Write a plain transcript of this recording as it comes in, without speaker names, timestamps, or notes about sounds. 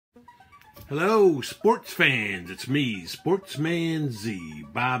Hello, sports fans. It's me, Sportsman Z,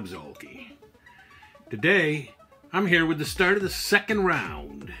 Bob Zolke. Today, I'm here with the start of the second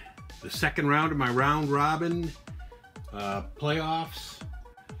round. The second round of my round-robin playoffs.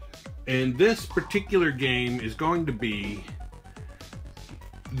 And this particular game is going to be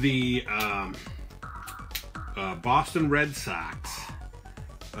the Boston Red Sox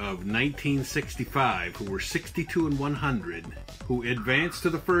of 1965, who were 62-100, who advanced to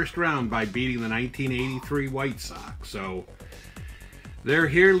the first round by beating the 1983 White Sox. So they're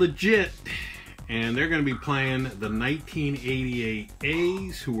here legit, and they're going to be playing the 1988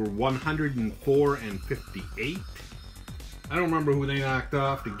 A's, who were 104-58. I don't remember who they knocked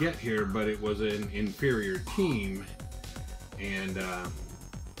off to get here, but it was an inferior team, and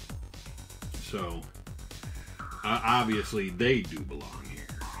so obviously they do belong here.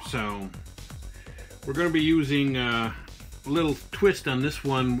 So we're going to be using a little twist on this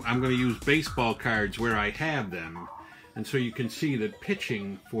one. I'm going to use baseball cards where I have them, and so you can see that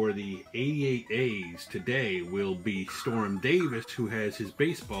pitching for the 88 A's today will be Storm Davis, who has his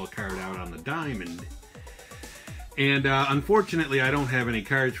baseball card out on the diamond. And unfortunately, I don't have any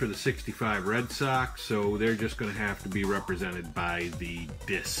cards for the 65 Red Sox, so they're just going to have to be represented by the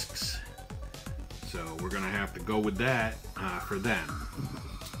discs. So we're going to have to go with that for them.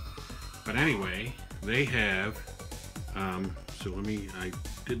 But anyway, they have, so I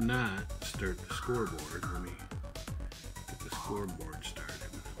did not start the scoreboard. Let me get the scoreboard started.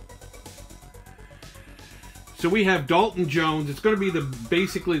 So we have Dalton Jones. It's going to be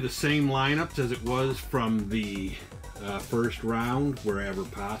basically the same lineups as it was from the first round, wherever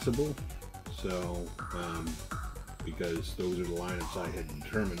possible. So, because those are the lineups I had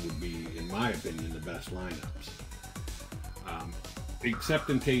determined would be, in my opinion, the best lineups. Except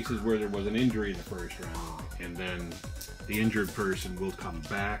in cases where there was an injury in the first round, and then the injured person will come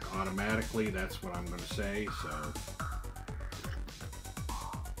back automatically. That's what I'm going to say. So,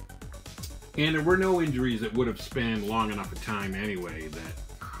 and there were no injuries that would have spanned long enough a time anyway that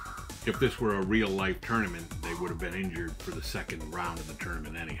if this were a real life tournament, they would have been injured for the second round of the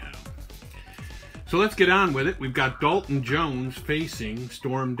tournament anyhow. So let's get on with it. We've got Dalton Jones facing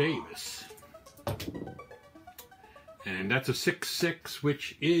Storm Davis. And that's a 6-6,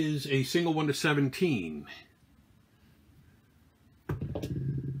 which is a single 1-17.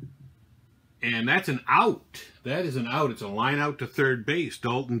 And that's an out. That is an out. It's a line out to third base.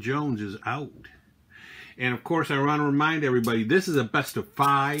 Dalton Jones is out. And of course, I want to remind everybody, this is a best of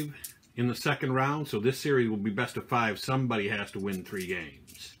 5 in the second round. So this series will be best of 5. Somebody has to win 3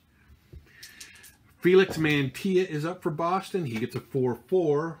 games. Felix Mantilla is up for Boston. He gets a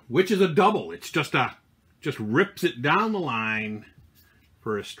 4-4, which is a double. It's just rips it down the line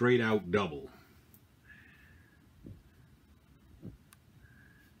for a straight out double.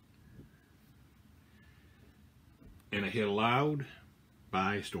 And a hit allowed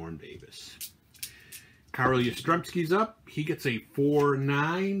by Storm Davis. Carl Yastrzemski's up. He gets a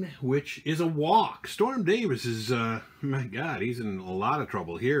 4-9, which is a walk. Storm Davis is, my God, he's in a lot of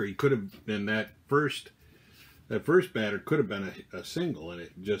trouble here. He could have been that first batter could have been a single, and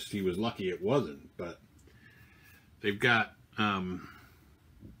he was lucky it wasn't. But they've got 2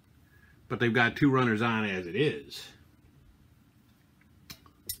 runners on as it is.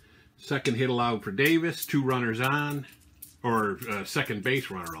 Second hit allowed for Davis, 2 runners on, or second base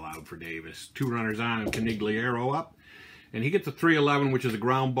runner allowed for Davis. 2 runners on and Canigliaro up. And he gets a 3-11, which is a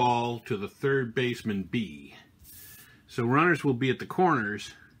ground ball to the third baseman B. So runners will be at the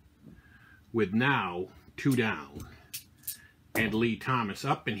corners with now 2 down. And Lee Thomas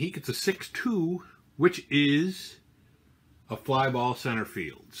up, and he gets a 6-2, which is a fly ball center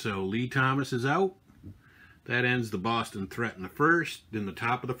field. So Lee Thomas is out. That ends the Boston threat in the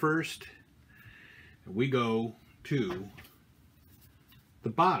top of the first. And we go to the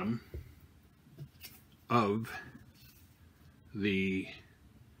bottom of the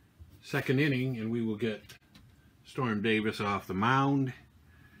second inning, and we will get Storm Davis off the mound.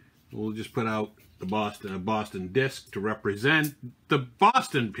 We'll just put out a Boston disc to represent the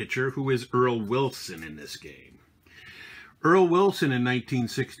Boston pitcher, who is Earl Wilson in this game. Earl Wilson in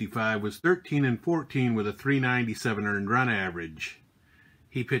 1965 was 13-14 with a 397 earned run average.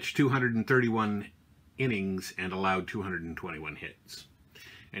 He pitched 231 innings and allowed 221 hits.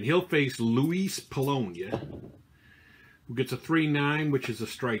 And he'll face Luis Polonia, who gets a 3-9, which is a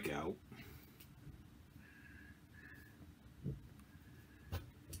strikeout.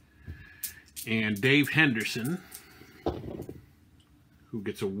 And Dave Henderson, who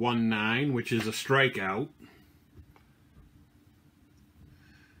gets a 1-9, which is a strikeout.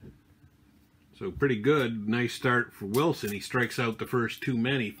 So So pretty good. Nice start for Wilson. He strikes out the first too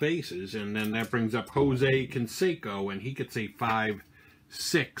many faces, and then that brings up Jose Canseco, and he gets a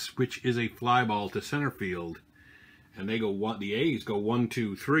 5-6, which is a fly ball to center field. And they go one. The A's go 1,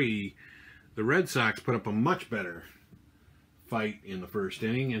 2, 3. The Red Sox put up a much better fight in the first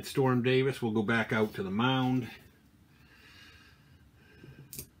inning, and Storm Davis will go back out to the mound.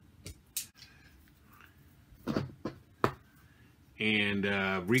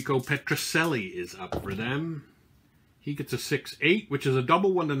 And Rico Petrocelli is up for them. He gets a 6-8, which is a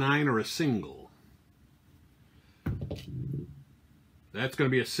double 1 to 9 or a single. That's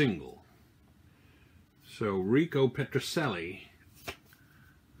going to be a single. So Rico Petrocelli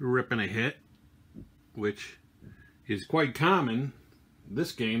ripping a hit, which is quite common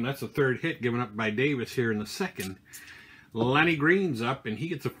this game. That's the third hit given up by Davis here in the second. Lenny Green's up, and he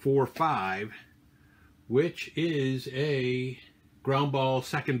gets a 4-5, which is a ground ball,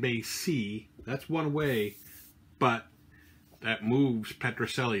 second base C. That's one away, but that moves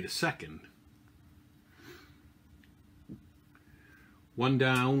Petrocelli to second. One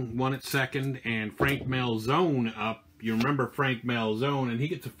down, one at second, and Frank Malzone up. You remember Frank Malzone, and he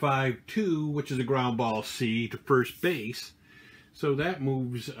gets a 5-2, which is a ground ball C to first base. So that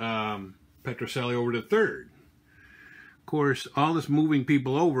moves Petrocelli over to third. Of course, all this moving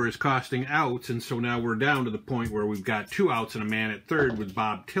people over is costing outs, and so now we're down to the point where we've got 2 outs and a man at third with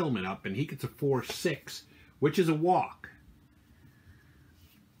Bob Tillman up, and he gets a 4-6, which is a walk.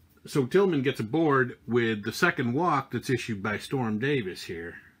 So Tillman gets aboard with the second walk that's issued by Storm Davis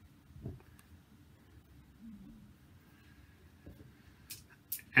here.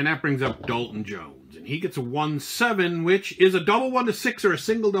 And that brings up Dalton Jones, and he gets a 1-7, which is a double 1 to 6 or a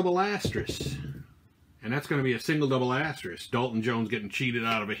single double asterisk. And that's going to be a single double asterisk. Dalton Jones getting cheated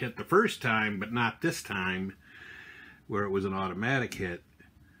out of a hit the first time, but not this time, where it was an automatic hit.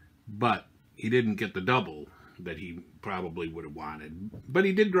 But he didn't get the double that he probably would have wanted. But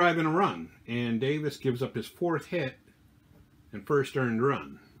he did drive in a run, and Davis gives up his 4th hit and first earned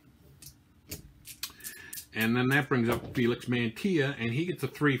run. And then that brings up Felix Mantilla, and he gets a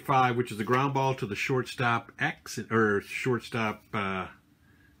 3-5, which is a ground ball to the shortstop shortstop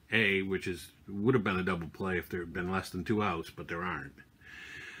A, which would have been a double play if there had been less than 2 outs, but there aren't.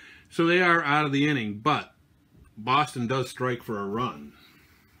 So they are out of the inning, but Boston does strike for a run.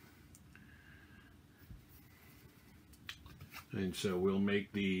 And so we'll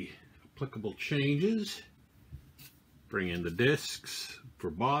make the applicable changes. Bring in the discs for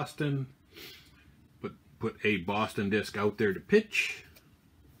Boston. Put a Boston disc out there to pitch.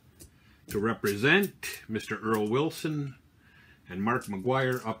 To represent Mr. Earl Wilson and Mark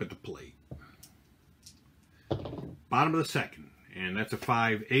McGuire up at the plate. Bottom of the second. And that's a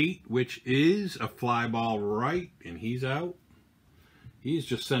 5-8, which is a fly ball right, and he's out. He's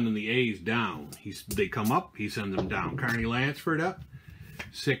just sending the A's down. They come up, he sends them down. Carney Lansford up.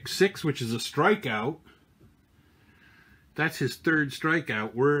 6-6, which is a strikeout. That's his 3rd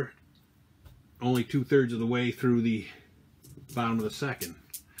strikeout. We're only 2/3 of the way through the bottom of the second.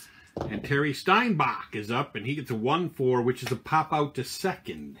 And Terry Steinbach is up, and he gets a 1-4, which is a pop out to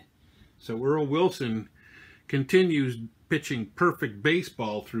second. So Earl Wilson continues pitching perfect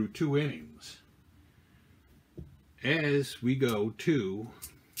baseball through 2 innings. As we go to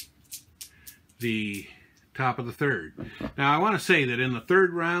the top of the third. Now, I want to say that in the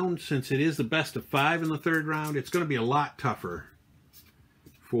third round, since it is the best of 5 in the third round, it's going to be a lot tougher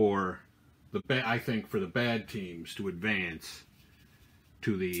for I think for the bad teams to advance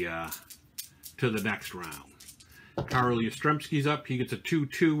to the next round. Carl Yastrzemski's up. He gets a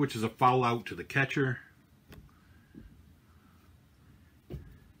 2-2, which is a foul out to the catcher.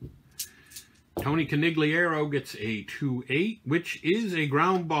 Tony Conigliaro gets a 2-8, which is a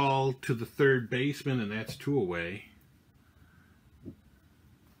ground ball to the third baseman, and that's 2 away.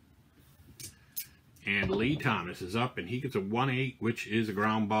 And Lee Thomas is up, and he gets a 1-8, which is a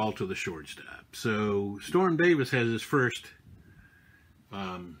ground ball to the shortstop. So Storm Davis has his first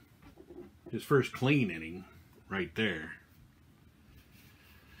clean inning right there.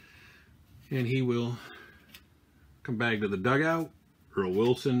 And he will come back to the dugout. Earl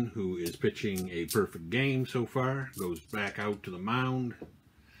Wilson, who is pitching a perfect game so far, goes back out to the mound,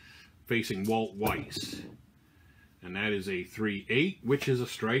 facing Walt Weiss. And that is a 3-8, which is a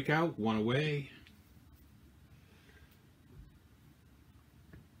strikeout, 1 away.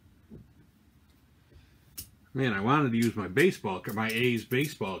 Man, I wanted to use my A's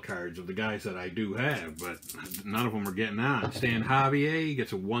baseball cards of the guys that I do have, but none of them are getting on. Stan Javier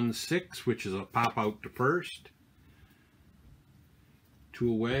gets a 1-6, which is a pop out to first.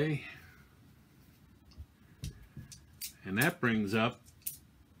 2 away. And that brings up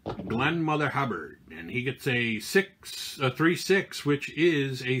Glenn Mother Hubbard, and he gets a 3-6, which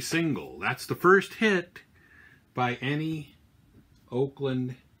is a single. That's the first hit by any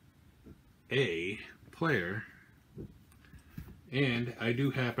Oakland A player, and I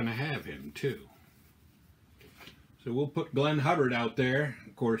do happen to have him too. So we'll put Glenn Hubbard out there.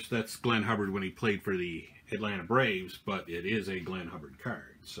 Of course, that's Glenn Hubbard when he played for the Atlanta Braves, but it is a Glenn Hubbard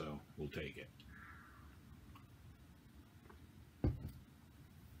card, so we'll take it.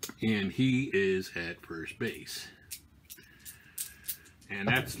 And he is at first base. And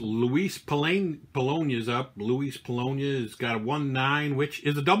that's Luis Polonia's up. Luis Polonia has got a 1-9, which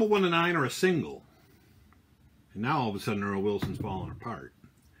is a double 1-9 or a single. And now all of a sudden Earl Wilson's falling apart.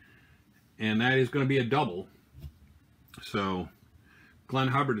 And that is going to be a double. So Glenn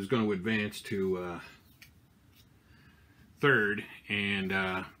Hubbard is going to advance to third,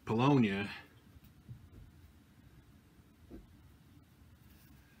 and Polonia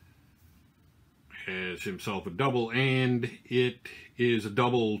has himself a double, and it is a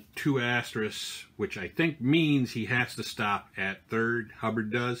double 2*, which I think means he has to stop at third.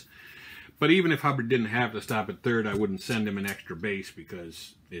 Hubbard does. But even if Hubbard didn't have to stop at third, I wouldn't send him an extra base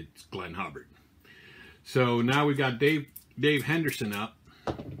because it's Glenn Hubbard. So now we got Dave Henderson up,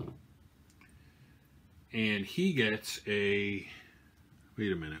 and he gets a,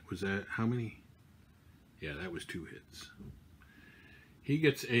 wait a minute, was that how many? Yeah, that was 2 hits. He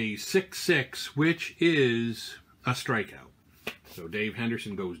gets a 6-6, which is a strikeout. So Dave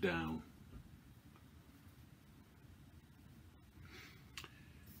Henderson goes down.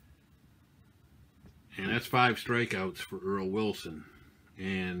 And that's 5 strikeouts for Earl Wilson.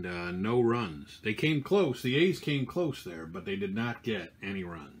 And no runs. They came close. The A's came close there, but they did not get any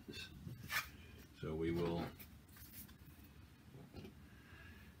runs. So we will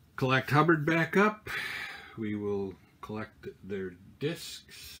collect Hubbard back up. We will collect their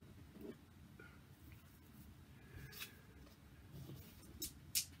discs.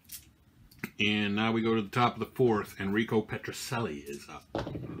 And now we go to the top of the 4th. Enrico Petrocelli is up.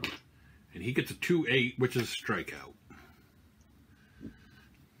 And he gets a 2-8, which is a strikeout.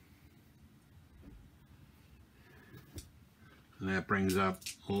 And that brings up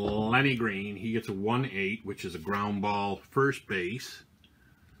Lenny Green. He gets a 1-8, which is a ground ball first base.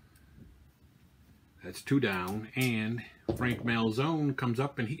 That's 2 down. And Frank Malzone comes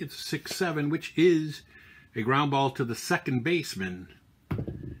up and he gets a 6-7, which is a ground ball to the second baseman.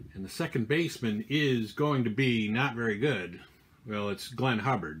 And the second baseman is going to be not very good. Well, it's Glenn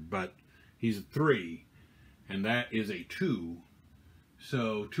Hubbard, but he's a 3. And that is a 2.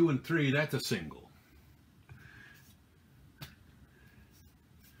 So 2 and 3, that's a single.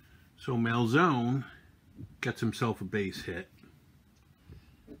 So Malzone gets himself a base hit.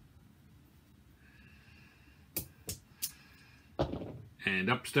 And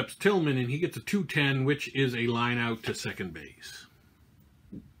up steps Tillman, and he gets a 2-10, which is a line out to second base.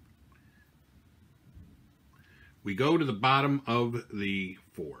 We go to the bottom of the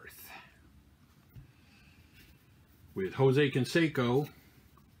 4th with Jose Canseco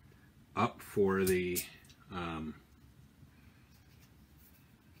up for the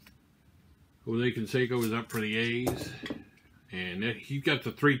Jose Canseco is up for the A's, and he got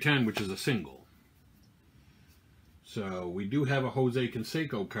the 3-10, which is a single. So we do have a Jose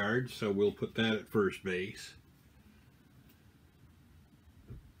Canseco card, so we'll put that at first base.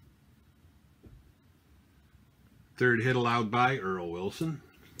 Third hit allowed by Earl Wilson.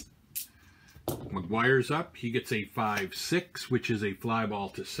 McGuire's up. He gets a 5-6, which is a fly ball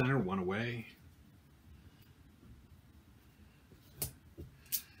to center, 1 away.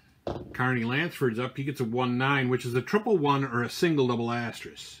 Carney Lansford's up. He gets a 1-9, which is a triple 1 or a single double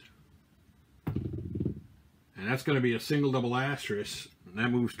asterisk. And that's going to be a single double asterisk. And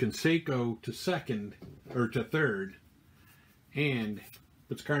that moves Canseco to second, or to third. And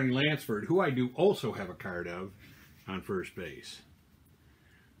puts Carney Lansford, who I do also have a card of, on first base.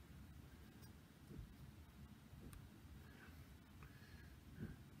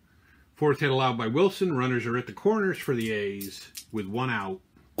 Fourth hit allowed by Wilson. Runners are at the corners for the A's with 1 out.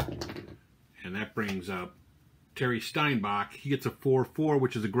 And that brings up Terry Steinbach. He gets a 4-4,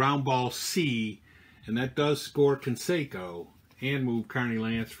 which is a ground ball C. And that does score Canseco and move Carney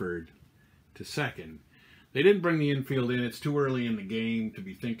Lansford to second. They didn't bring the infield in. It's too early in the game to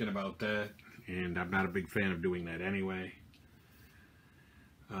be thinking about that. And I'm not a big fan of doing that anyway.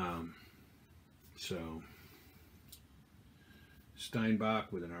 So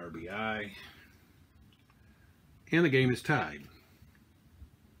Steinbach with an RBI. And the game is tied.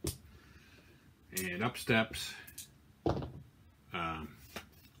 And up steps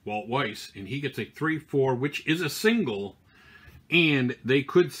Walt Weiss, and he gets a 3-4, which is a single. And they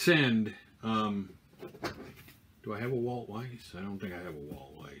could send, do I have a Walt Weiss? I don't think I have a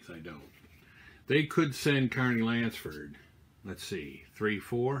Walt Weiss. I don't. They could send Carney Lansford. Let's see,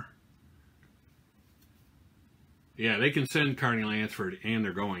 3-4. Yeah, they can send Carney Lansford, and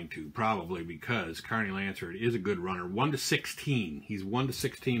they're going to, probably, because Carney Lansford is a good runner. 1-16. He's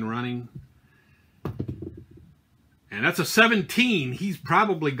 1-16 running. And that's a 17. He's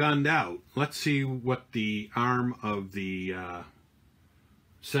probably gunned out. Let's see what the arm of the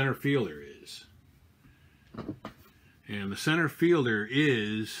center fielder is. And the center fielder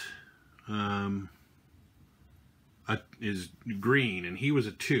is Green, and he was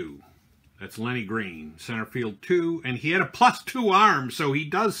a 2. That's Lenny Green, center field 2, and he had a +2 arm, so he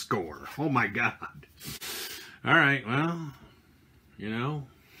does score. Oh my God! All right, well, you know,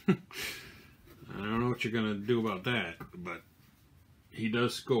 I don't know what you're gonna do about that, but he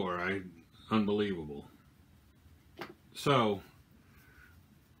does score. Unbelievable. So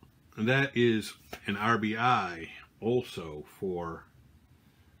that is an RBI also for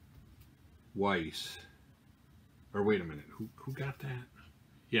Weiss. Or wait a minute, who got that?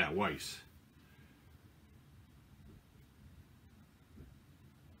 Yeah, Weiss.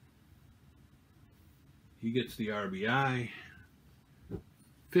 He gets the RBI.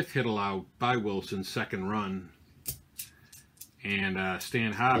 5th hit allowed by Wilson, 2nd run. And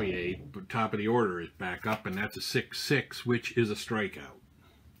Stan Javier, top of the order, is back up, and that's a 6-6, which is a strikeout.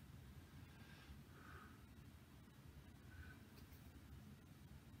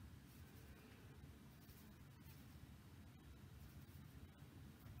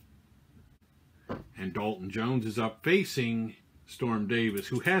 And Dalton Jones is up facing Storm Davis,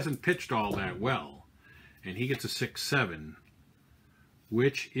 who hasn't pitched all that well. And he gets a 6-7,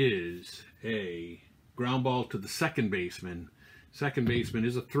 which is a ground ball to the second baseman. Second baseman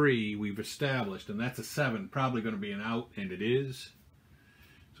is a 3, we've established, and that's a 7. Probably going to be an out, and it is.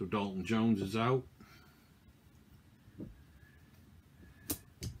 So Dalton Jones is out.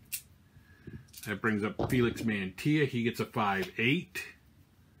 That brings up Felix Mantilla. He gets a 5-8.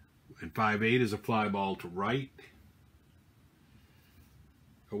 And 5-8 is a fly ball to right.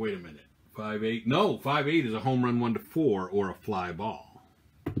 Oh, wait a minute. 5-8. No, 5-8 is a home run 1-4 or a fly ball.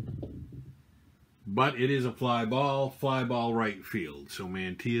 But it is a fly ball right field. So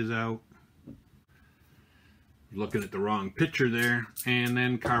Mantilla's out. Looking at the wrong pitcher there. And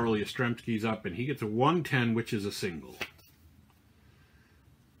then Karol Yastrzemski's up, and he gets a 110, which is a single.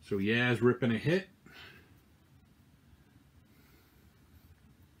 So Yaz ripping a hit.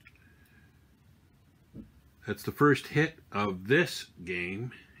 That's the first hit of this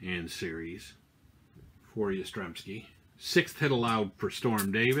game and series for Yastrzemski. 6th hit allowed for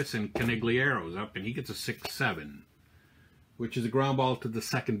Storm Davis, and Canigliero's up, and he gets a 6-7, which is a ground ball to the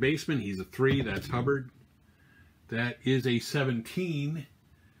second baseman. He's a 3. That's Hubbard. That is a 17.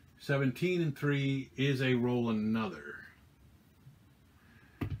 17 and 3 is a roll another.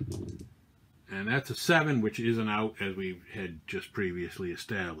 And that's a 7, which is an out, as we had just previously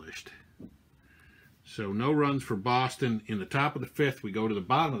established. So no runs for Boston. In the top of the 5th, we go to the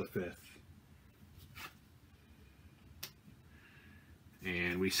bottom of the 5th.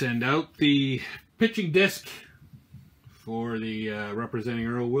 And we send out the pitching disc for the representing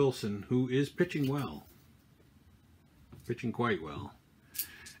Earl Wilson, who is pitching well. Pitching quite well.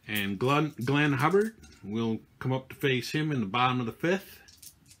 And Glenn Hubbard will come up to face him in the bottom of the 5th.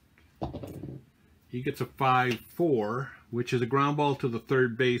 He gets a 5-4, which is a ground ball to the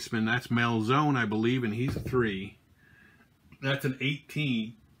third baseman. That's Malzone, I believe, and he's a 3. That's an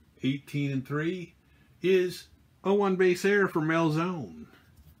 18. 18 and 3 is a 1 base error for Malzone.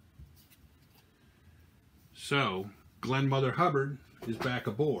 So Glenn Mother Hubbard is back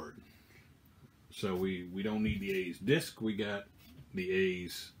aboard. So we don't need the A's disc. We got the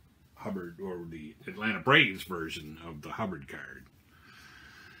A's Hubbard, or the Atlanta Braves version of the Hubbard card.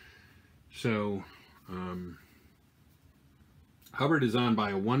 So Hubbard is on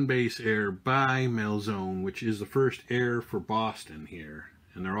by a 1 base error by Malzone, which is the first error for Boston here.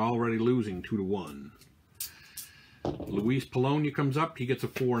 And they're already losing 2-1. Luis Polonia comes up. He gets a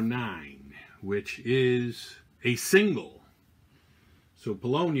 4-9, which is a single. So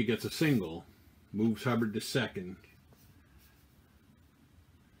Polonia gets a single, moves Hubbard to second.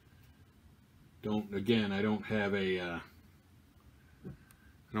 I don't have a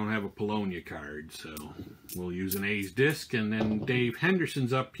Polonia card, so we'll use an A's disc. And then Dave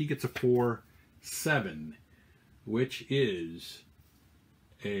Henderson's up. He gets a 4-7, which is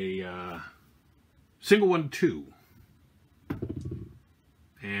a single 1-2.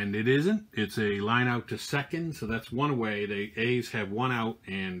 And it isn't. It's a line out to second, so that's 1 away. The A's have 1 out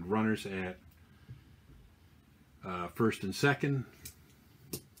and runners at first and second.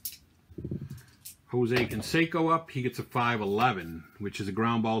 Jose Canseco up. He gets a 5-11, which is a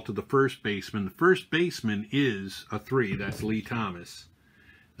ground ball to the first baseman. The first baseman is a 3. That's Lee Thomas.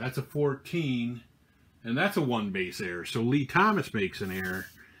 That's a 14, and that's a 1-base error. So Lee Thomas makes an error,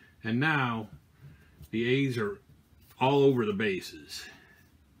 and now the A's are all over the bases.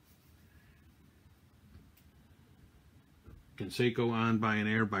 Canseco on by an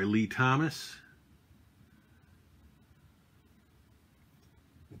error by Lee Thomas.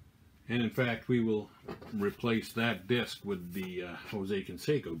 And in fact, we will replace that disc with the Jose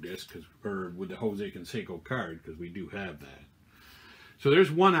Canseco disc, or with the Jose Canseco card, because we do have that. So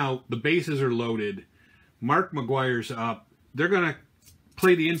there's one out. The bases are loaded. Mark McGwire's up. They're going to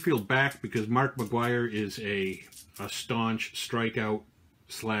play the infield back because Mark McGwire is a staunch strikeout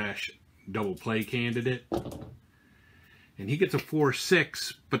 / double play candidate. And he gets a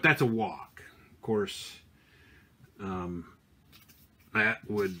 4-6, but that's a walk. Of course, that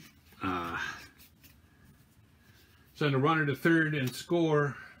would send a runner to third and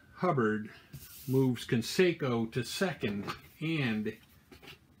score. Hubbard moves Canseco to second, and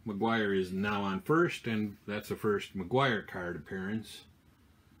McGwire is now on first, and that's the first McGwire card appearance.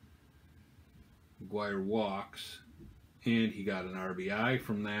 McGwire walks, and he got an RBI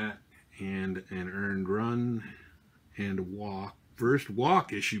from that, and an earned run, and a walk. First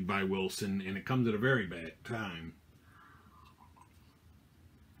walk issued by Wilson, and it comes at a very bad time.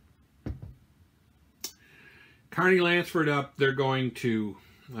 Carney Lansford up. They're going to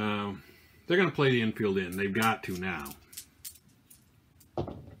play the infield in. They've got to now.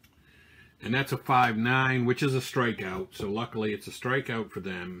 And that's a 5-9, which is a strikeout. So luckily it's a strikeout for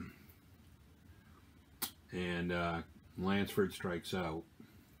them. And Lansford strikes out.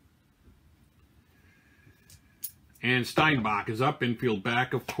 And Steinbach is up, infield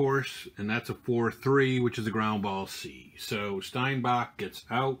back, of course. And that's a 4-3, which is a ground ball C. So Steinbach gets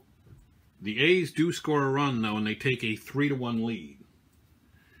out. The A's do score a run, though, and they take a 3-1 lead.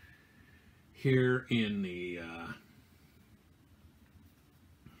 Here in the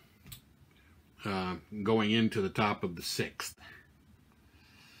going into the top of the 6th.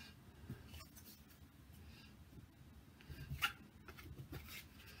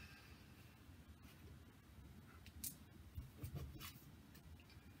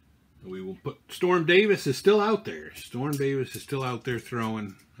 We will put Storm Davis is still out there. Storm Davis is still out there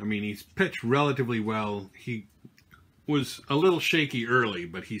throwing. I mean, he's pitched relatively well. He was a little shaky early,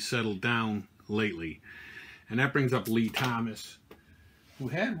 but he settled down lately. And that brings up Lee Thomas, who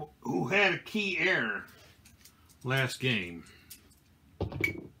had a key error last game.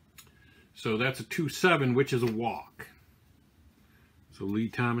 So that's a 2-7, which is a walk. So Lee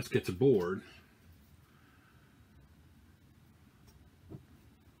Thomas gets aboard.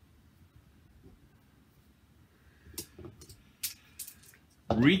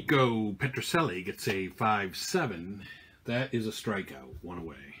 Rico Petrocelli gets a 5-7. That is a strikeout, one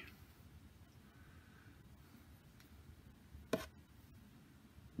away.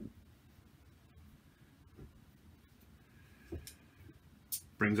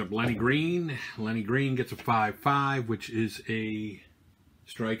 Brings up Lenny Green. Lenny Green gets a 5-5, which is a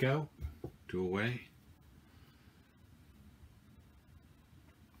strikeout, 2 away.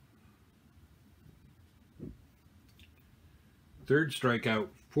 Third strikeout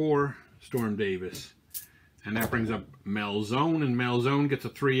for Storm Davis. And that brings up Malzone, and Malzone gets a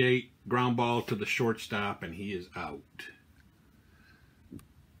 3-8 ground ball to the shortstop, and he is out.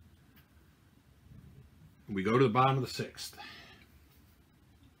 We go to the bottom of the 6th.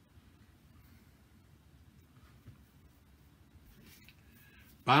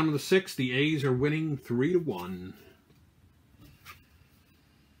 Bottom of the 6th, the A's are winning 3-1.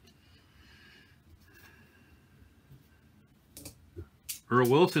 Earl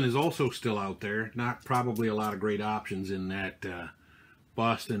Wilson is also still out there. Not probably a lot of great options in that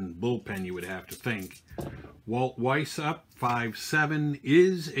Boston bullpen, you would have to think. Walt Weiss up, 5-7,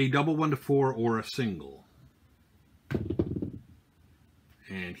 is a double 1-4 or a single.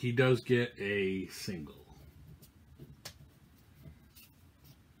 And he does get a single.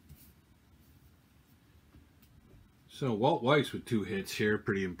 So Walt Weiss with 2 hits here,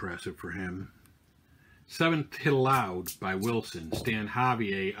 pretty impressive for him. 7th hit allowed by Wilson. Stan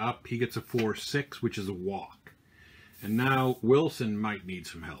Javier up. He gets a 4-6, which is a walk. And now Wilson might need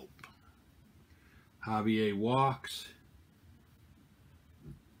some help. Javier walks.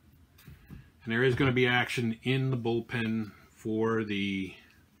 And there is going to be action in the bullpen for the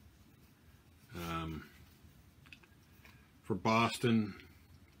for Boston.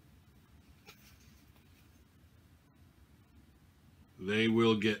 They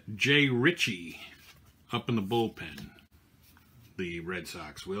will get Jay Ritchie up in the bullpen. The Red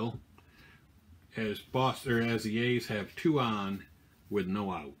Sox will, as the A's have 2 on with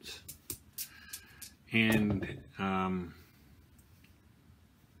no outs. And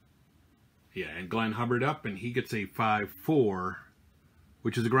yeah, and Glenn Hubbard up, and he gets a 5-4,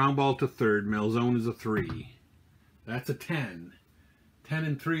 which is a ground ball to third. Malzone is a 3. That's a 10. 10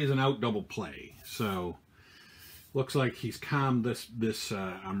 and 3 is an out double play. So looks like he's calmed this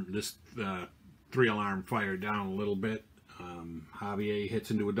 3-alarm fire down a little bit. Javier hits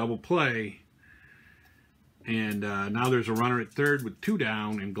into a double play, and now there's a runner at third with 2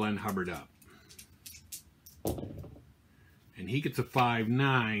 down and Glenn Hubbard up. And he gets a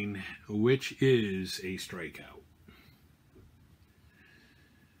 5-9, which is a strikeout.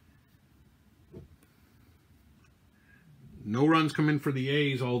 No runs come in for the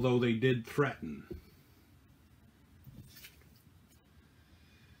A's, although they did threaten.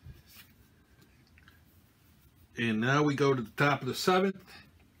 And now we go to the top of the 7th.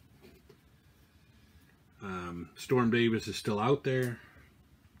 Storm Davis is still out there.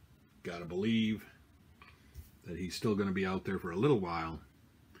 Gotta believe that he's still going to be out there for a little while.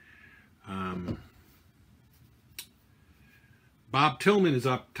 Bob Tillman is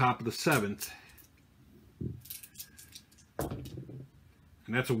up top of the 7th. And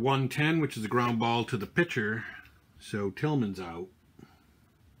that's a 1-10, which is a ground ball to the pitcher. So Tillman's out.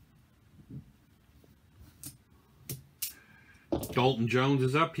 Dalton Jones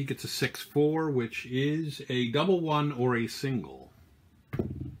is up. He gets a 6-4, which is a double 1 or a single.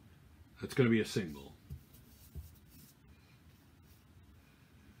 That's going to be a single.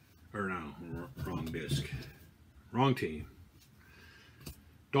 Or no, wrong disc. Wrong team.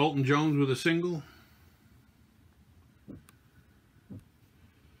 Dalton Jones with a single.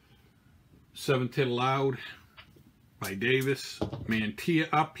 7th hit allowed by Davis. Mantilla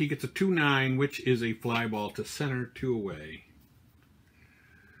up. He gets a 2-9, which is a fly ball to center, 2 away.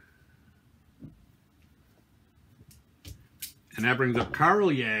 And that brings up Carl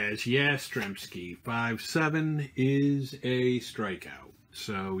Yastrzemski. 5-7 is a strikeout.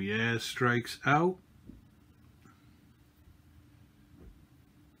 So Yaz strikes out.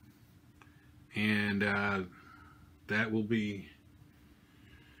 And that will be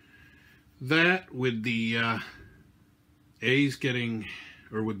that, with the A's getting,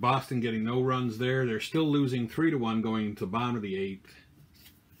 or with Boston getting no runs there. They're still losing 3-1 going into the bottom of the 8th.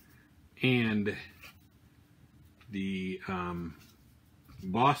 And the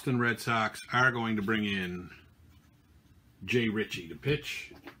Boston Red Sox are going to bring in Jay Ritchie to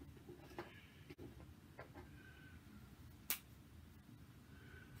pitch.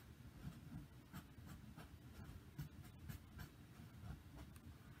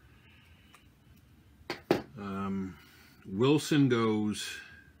 Wilson goes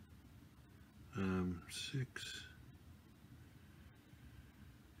 6.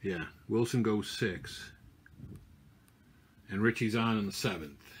 Yeah, Wilson goes 6. And Ritchie's on in the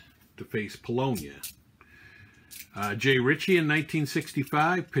 7th to face Polonia. Jay Ritchie in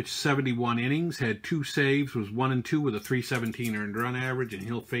 1965 pitched 71 innings, had 2 saves, was 1-2 with a .317 earned run average, and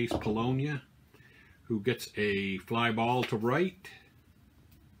he'll face Polonia, who gets a fly ball to right.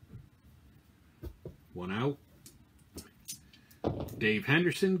 1 out. Dave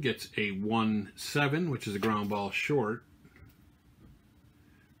Henderson gets a 1-7, which is a ground ball short.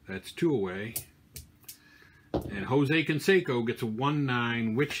 That's 2 away. And Jose Canseco gets a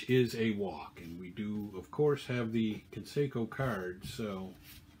 1-9, which is a walk. And we do, of course, have the Canseco card. So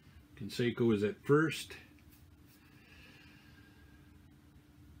Canseco is at first.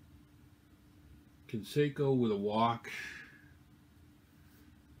 Canseco with a walk.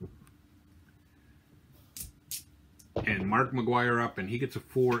 And Mark McGuire up, and he gets a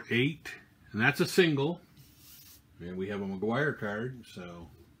 4-8. And that's a single. And we have a McGuire card, so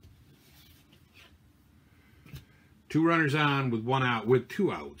 2 runners on with 1 out, with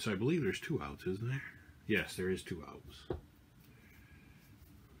 2 outs. I believe there's 2 outs, isn't there? Yes, there is 2 outs.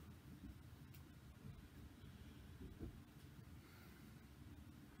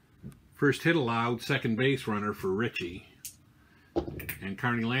 First hit allowed, second base runner for Ritchie. And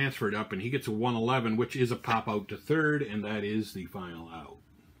Carney Lansford up, and he gets a 1-11, which is a pop out to third, and that is the final out.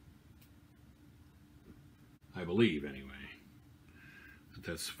 I believe, anyway.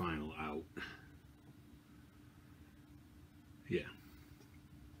 That's the final out. Yeah.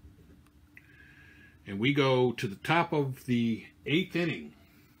 And we go to the top of the 8th inning.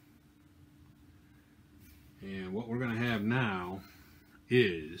 And what we're going to have now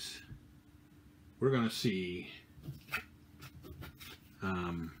is we're going to see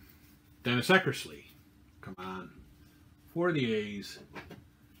Dennis Eckersley come on for the A's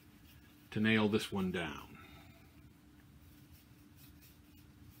to nail this one down.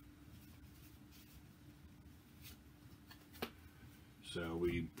 So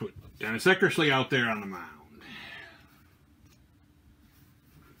we put Dennis Eckersley out there on the mound.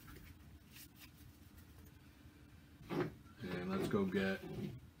 And let's go get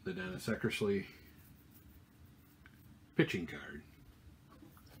the Dennis Eckersley pitching card.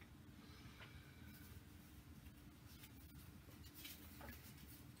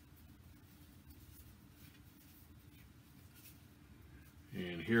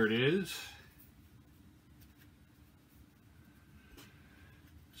 And here it is.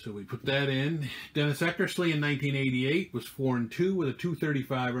 So we put that in. Dennis Eckersley in 1988 was 4-2 with a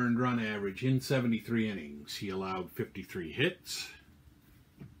 .235 earned run average in 73 innings. He allowed 53 hits.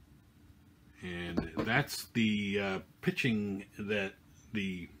 And that's the pitching that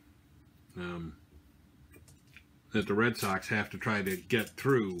the Red Sox have to try to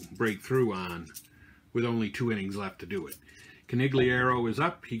break through on, with only 2 innings left to do it. Canigliaro is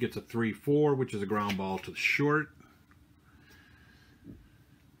up. He gets a 3-4, which is a ground ball to the short.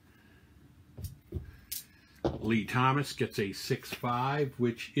 Lee Thomas gets a 6-5,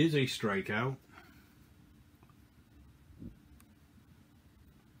 which is a strikeout.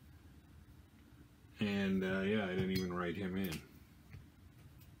 And, yeah, I didn't even write him in.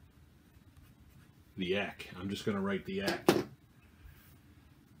 The Eck. I'm just going to write the Eck.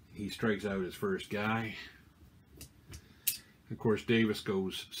 He strikes out his first guy. Of course, Davis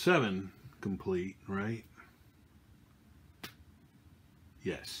goes 7 complete, right?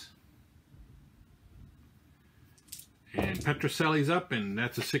 Yes. And Petrocelli's up, and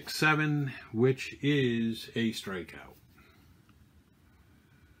that's a 6-7, which is a strikeout.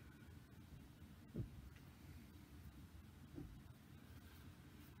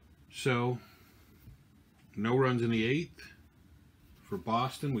 So, no runs in the 8th. For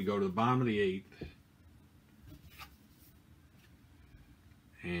Boston, we go to the bottom of the 8th.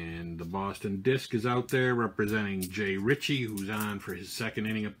 And the Boston disc is out there representing Jay Ritchie, who's on for his 2nd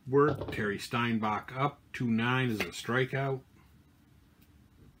inning of work. Terry Steinbach up. 2-9 is a strikeout.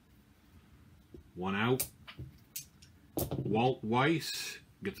 1 out. Walt Weiss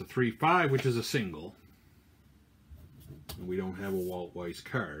gets a 3-5, which is a single. And we don't have a Walt Weiss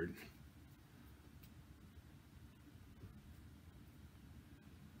card.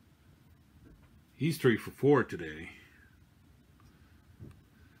 He's 3 for 4 today.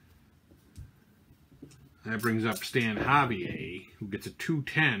 That brings up Stan Javier, who gets a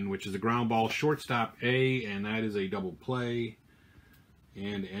 2-10, which is a ground ball shortstop A, and that is a double play,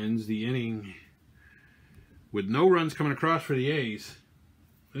 and ends the inning with no runs coming across for the A's.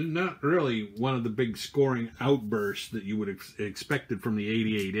 Not really one of the big scoring outbursts that you would have expected from the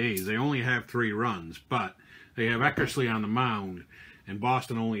 88 A's. They only have 3 runs, but they have Eckersley on the mound, and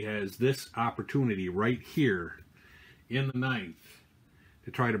Boston only has this opportunity right here in the 9th. To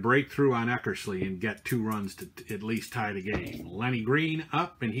try to break through on Eckersley and get 2 runs to at least tie the game. Lenny Green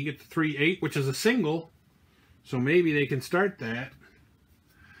up, and he gets 3-8, which is a single. So maybe they can start that. I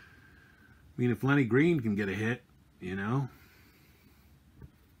mean, if Lenny Green can get a hit, you know.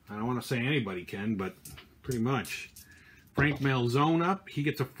 I don't want to say anybody can, but pretty much. Frank Malzone up. He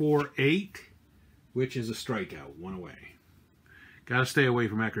gets a 4-8, which is a strikeout. 1 away. Got to stay away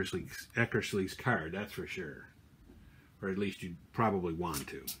from Eckersley's card, that's for sure. Or at least you'd probably want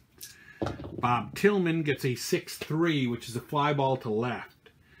to. Bob Tillman gets a 6-3, which is a fly ball to left.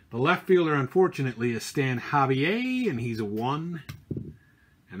 The left fielder, unfortunately, is Stan Javier, and he's a 1.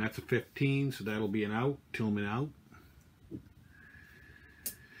 And that's a 15, so that'll be an out. Tillman out.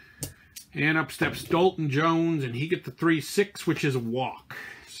 And up steps Dalton Jones, and he gets the 3-6, which is a walk.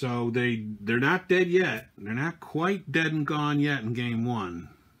 So they're not dead yet. They're not quite dead and gone yet in Game 1.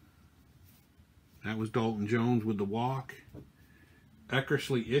 That was Dalton Jones with the walk.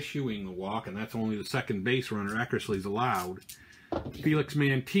 Eckersley issuing the walk, and that's only the 2nd base runner Eckersley's allowed. Felix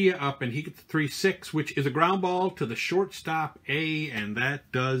Mantilla up, and he gets the 3-6, which is a ground ball to the shortstop A, and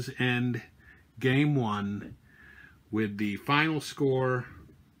that does end Game 1 with the final score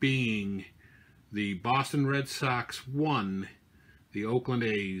being the Boston Red Sox 1, the Oakland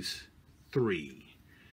A's 3.